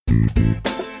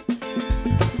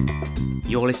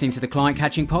You're listening to the Client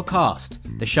Catching Podcast,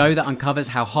 the show that uncovers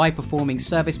how high-performing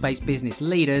service-based business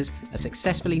leaders are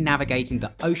successfully navigating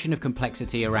the ocean of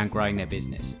complexity around growing their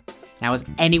business. Now, as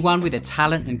anyone with the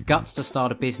talent and guts to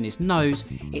start a business knows,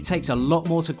 it takes a lot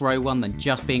more to grow one than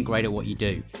just being great at what you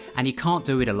do, and you can't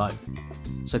do it alone.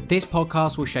 So this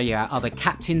podcast will show you how other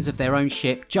captains of their own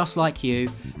ship, just like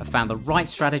you, have found the right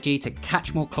strategy to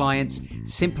catch more clients,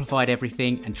 simplified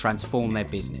everything, and transform their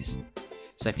business.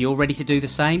 So if you're ready to do the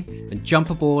same, then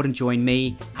jump aboard and join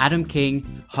me, Adam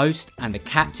King, host and the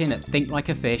captain at Think Like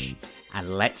a Fish,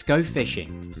 and let's go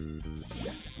fishing.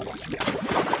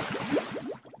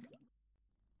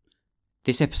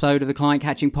 This episode of the Client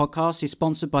Catching Podcast is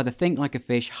sponsored by the Think Like a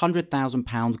Fish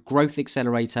 £100,000 Growth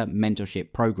Accelerator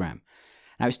Mentorship Program.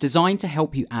 Now, it's designed to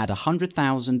help you add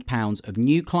 £100,000 of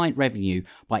new client revenue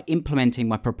by implementing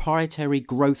my proprietary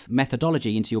growth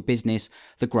methodology into your business,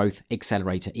 the Growth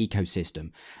Accelerator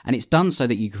ecosystem. And it's done so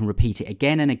that you can repeat it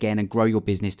again and again and grow your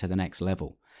business to the next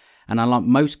level. And unlike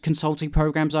most consulting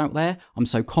programs out there, I'm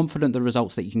so confident the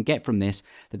results that you can get from this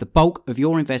that the bulk of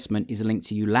your investment is linked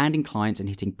to you landing clients and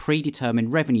hitting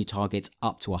predetermined revenue targets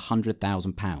up to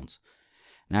 £100,000.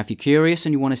 Now, if you're curious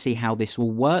and you want to see how this all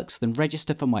works, then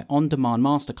register for my on-demand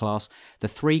masterclass, The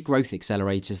 3 Growth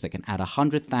Accelerators that can add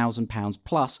 £100,000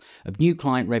 plus of new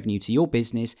client revenue to your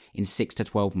business in 6 to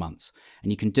 12 months.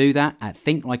 And you can do that at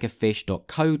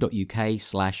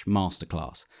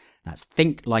thinklikeafish.co.uk/masterclass. That's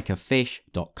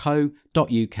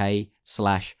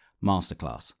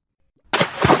thinklikeafish.co.uk/masterclass.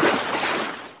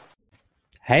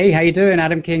 Hey, how you doing?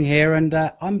 Adam King here, and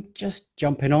I'm just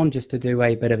jumping on just to do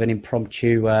a bit of an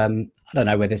impromptu. I don't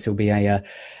know whether this will be an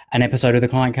episode of the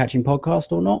Client Catching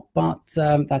Podcast or not, but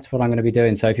that's what I'm going to be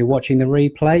doing. So if you're watching the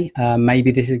replay, maybe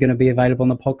this is going to be available on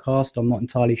the podcast. I'm not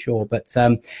entirely sure, but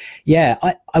I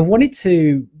wanted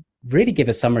to really give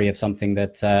a summary of something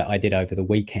that I did over the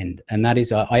weekend, and that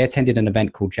is I attended an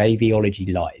event called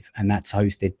JVology Live, and that's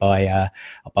hosted by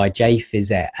Jay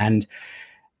Fizette, and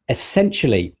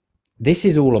essentially, this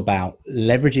is all about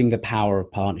leveraging the power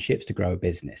of partnerships to grow a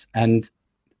business. And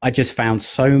I just found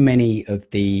so many of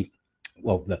the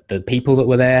people that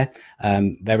were there,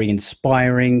 very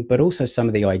inspiring, but also some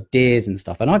of the ideas and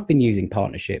stuff. And I've been using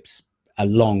partnerships a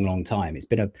long, long time. It's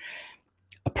been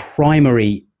a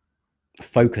primary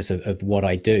focus of what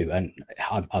I do. And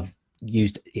I've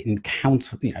used it in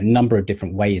a number of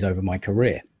different ways over my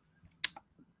career.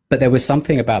 But there was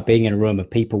something about being in a room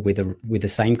of people with the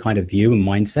same kind of view and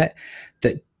mindset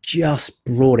that just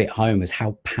brought it home as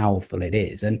how powerful it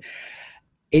is. And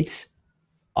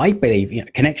I believe,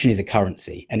 connection is a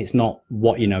currency, and it's not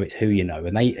what you know, it's who you know.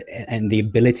 And the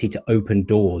ability to open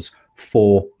doors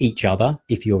for each other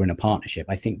if you're in a partnership.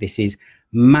 I think this is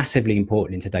massively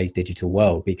important in today's digital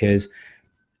world, because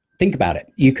think about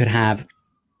it. You could have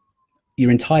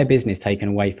your entire business taken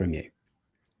away from you.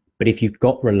 But if you've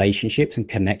got relationships and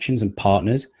connections and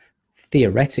partners,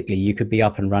 theoretically, you could be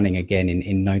up and running again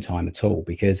in no time at all,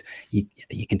 because you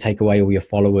can take away all your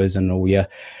followers and all your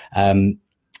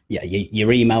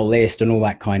email list and all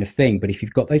that kind of thing. But if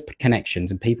you've got those connections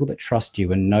and people that trust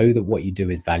you and know that what you do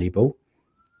is valuable,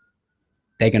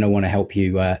 they're going to want to help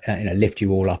you, lift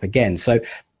you all up again. So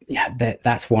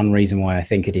that's one reason why I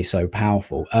think it is so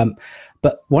powerful.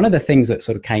 But one of the things that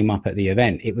sort of came up at the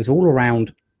event, it was all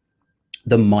around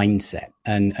the mindset,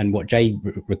 and what Jay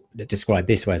described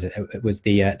this was the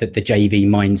JV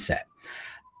mindset.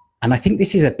 And I think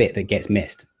this is a bit that gets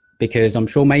missed, because I'm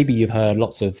sure maybe you've heard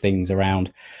lots of things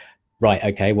around, right,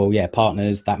 okay, well, yeah,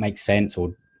 partners, that makes sense,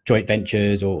 or joint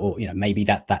ventures, or maybe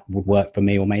that would work for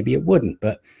me, or maybe it wouldn't.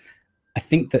 But I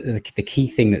think that the key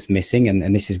thing that's missing,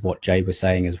 and this is what Jay was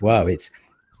saying as well, it's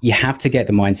you have to get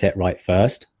the mindset right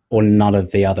first, or none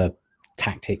of the other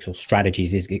tactics or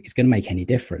strategies is going to make any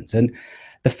difference. And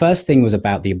the first thing was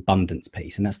about the abundance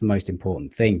piece, and that's the most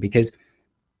important thing, because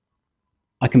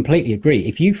I completely agree.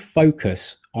 If you don't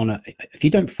focus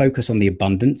on the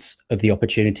abundance of the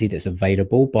opportunity that's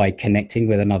available by connecting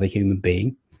with another human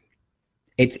being,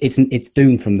 it's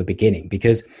doomed from the beginning.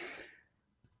 Because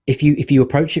if you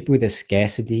approach it with a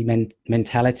scarcity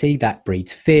mentality, that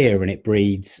breeds fear, and it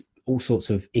breeds all sorts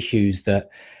of issues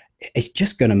that it's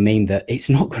just going to mean that it's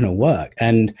not going to work.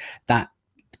 And that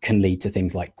can lead to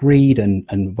things like greed. And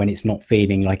when it's not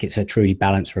feeling like it's a truly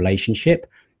balanced relationship,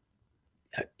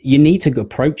 you need to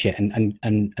approach it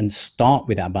and start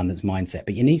with that abundance mindset,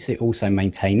 but you need to also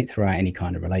maintain it throughout any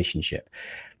kind of relationship.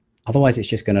 Otherwise, it's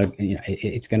just going to,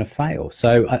 it's going to fail.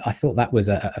 So I thought that was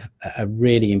a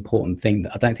really important thing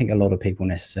that I don't think a lot of people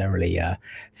necessarily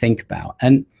think about.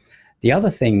 And the other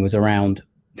thing was around,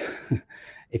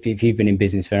 if you've been in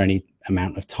business for any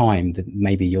amount of time, then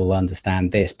maybe you'll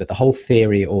understand this. But the whole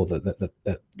theory or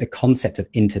the concept of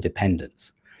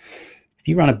interdependence. If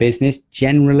you run a business,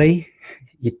 generally,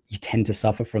 you tend to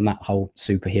suffer from that whole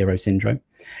superhero syndrome.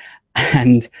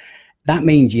 And that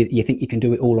means you think you can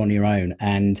do it all on your own.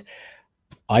 And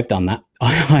I've done that.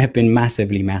 I have been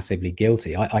massively, massively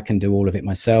guilty. I can do all of it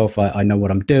myself. I know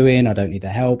what I'm doing. I don't need the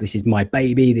help. This is my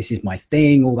baby. This is my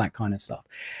thing, all that kind of stuff.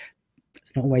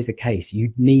 It's not always the case.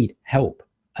 You need help.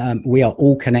 We are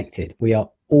all connected. We are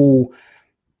all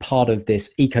part of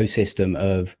this ecosystem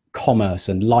of commerce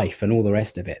and life and all the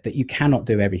rest of it, that you cannot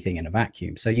do everything in a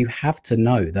vacuum. So you have to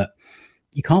know that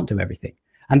you can't do everything.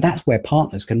 And that's where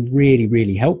partners can really,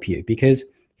 really help you, because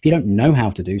if you don't know how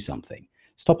to do something,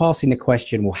 stop asking the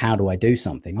question, well, how do I do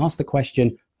something? Ask the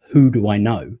question, who do I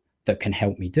know that can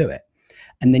help me do it?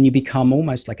 And then you become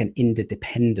almost like an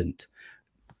interdependent,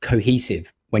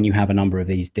 cohesive, when you have a number of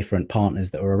these different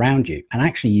partners that are around you. And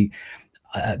actually,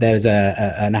 there's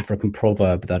an African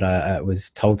proverb that was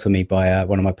told to me by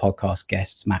one of my podcast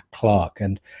guests, Matt Clark.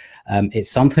 And it's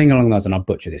something along those, and I'll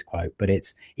butcher this quote, but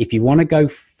it's, if you want to go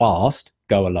fast,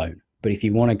 go alone. But if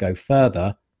you want to go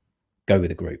further, go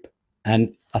with a group.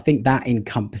 And I think that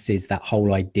encompasses that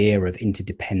whole idea of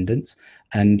interdependence.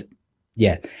 And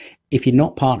yeah, if you're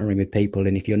not partnering with people,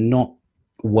 and if you're not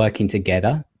working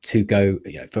together to go,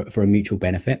 for a mutual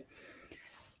benefit,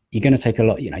 you're going to take a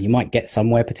lot, you might get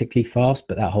somewhere particularly fast,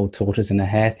 but that whole tortoise and the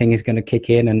hare thing is going to kick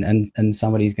in, and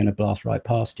somebody's going to blast right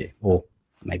past you, or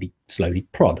maybe slowly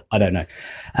prod. I don't know.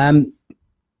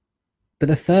 But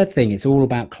the third thing, it's all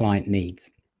about client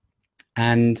needs.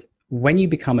 And when you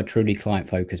become a truly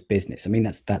client-focused business, I mean,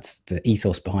 that's the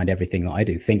ethos behind everything that I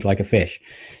do. Think like a fish.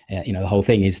 The whole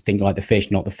thing is think like the fish,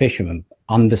 not the fisherman.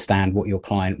 Understand what your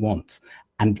client wants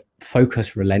and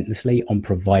focus relentlessly on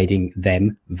providing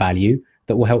them value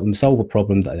that will help them solve a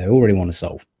problem that they already want to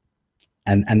solve.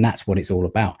 And that's what it's all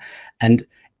about. And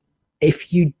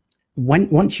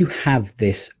once you have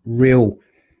this real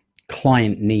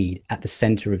client need at the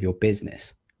center of your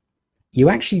business, you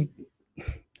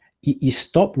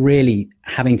stop really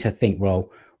having to think, well,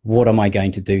 what am I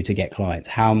going to do to get clients?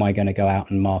 How am I going to go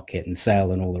out and market and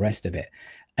sell and all the rest of it?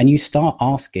 And you start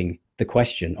asking the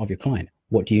question of your client,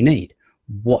 what do you need?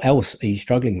 What else are you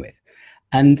struggling with?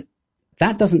 And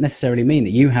that doesn't necessarily mean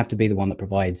that you have to be the one that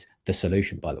provides the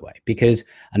solution, by the way, because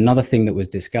another thing that was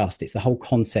discussed, it's the whole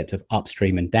concept of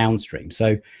upstream and downstream.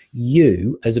 So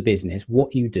you as a business,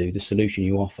 what you do, the solution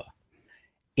you offer,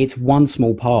 it's one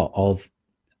small part of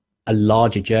a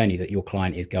larger journey that your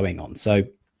client is going on. So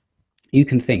you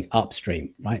can think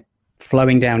upstream, right?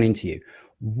 Flowing down into you.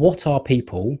 What are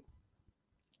people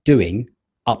doing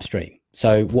upstream?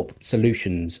 So what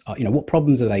solutions are, what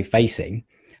problems are they facing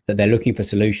that they're looking for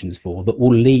solutions for that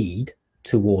will lead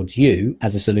towards you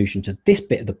as a solution to this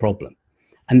bit of the problem?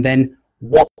 And then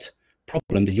what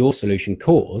problem does your solution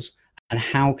cause, and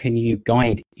how can you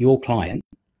guide your client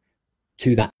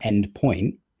to that end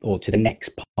point or to the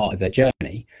next part of their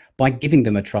journey by giving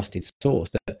them a trusted source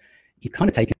that you're kind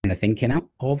of taking the thinking out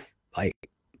of, like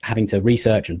having to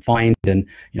research and find, and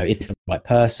is this the right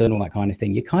person, all that kind of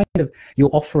thing. You're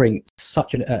offering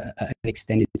such an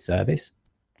extended service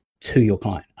to your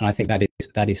client, and I think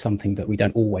that is something that we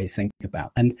don't always think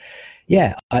about. And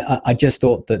yeah, I just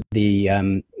thought that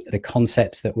the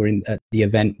concepts that were in at the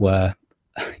event were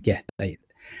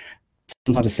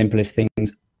sometimes the simplest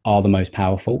things are the most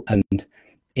powerful. And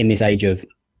in this age of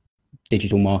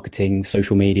digital marketing,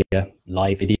 social media,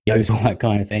 live videos, all that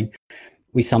kind of thing,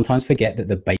 we sometimes forget that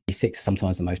the basics are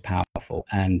sometimes the most powerful,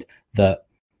 and that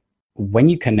when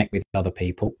you connect with other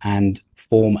people and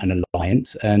form an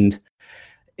alliance, and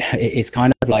it's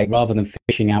kind of like, rather than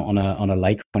fishing out on a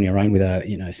lake on your own with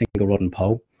a single rod and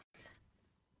pole,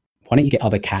 why don't you get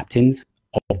other captains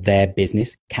of their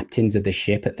business, captains of the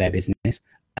ship at their business,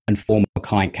 and form a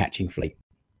client catching fleet?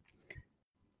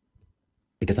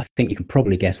 Because I think you can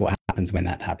probably guess what happens when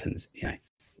that happens.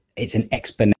 It's an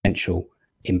exponential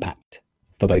impact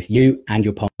for both you and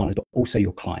your partners, but also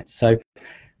your clients. So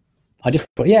I just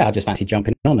fancy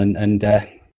jumping on and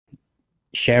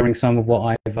sharing some of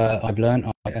what I've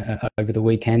learned over the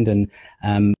weekend, and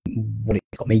what it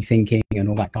got me thinking and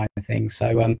all that kind of thing.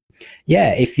 So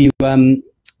if you want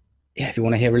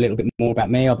to hear a little bit more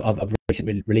about me, I've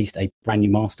recently released a brand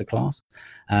new masterclass,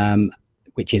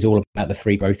 which is all about the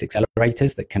 3 growth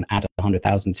accelerators that can add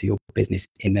 100,000 to your business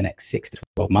in the next 6 to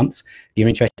 12 months. If you're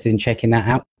interested in checking that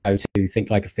out, go to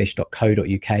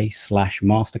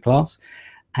thinklikeafish.co.uk/masterclass.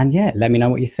 And let me know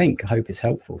what you think. I hope it's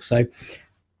helpful. So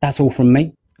that's all from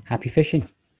me. Happy fishing.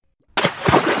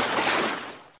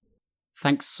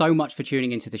 Thanks so much for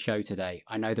tuning into the show today.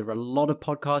 I know there are a lot of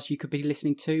podcasts you could be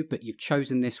listening to, but you've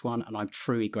chosen this one, and I'm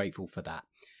truly grateful for that.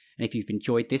 And if you've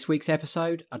enjoyed this week's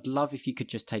episode, I'd love if you could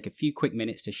just take a few quick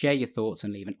minutes to share your thoughts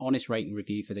and leave an honest rating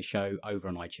review for the show over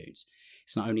on iTunes.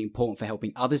 It's not only important for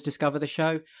helping others discover the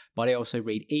show, but I also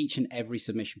read each and every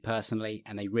submission personally,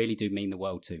 and they really do mean the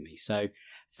world to me. So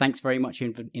thanks very much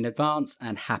in advance,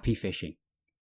 and happy fishing.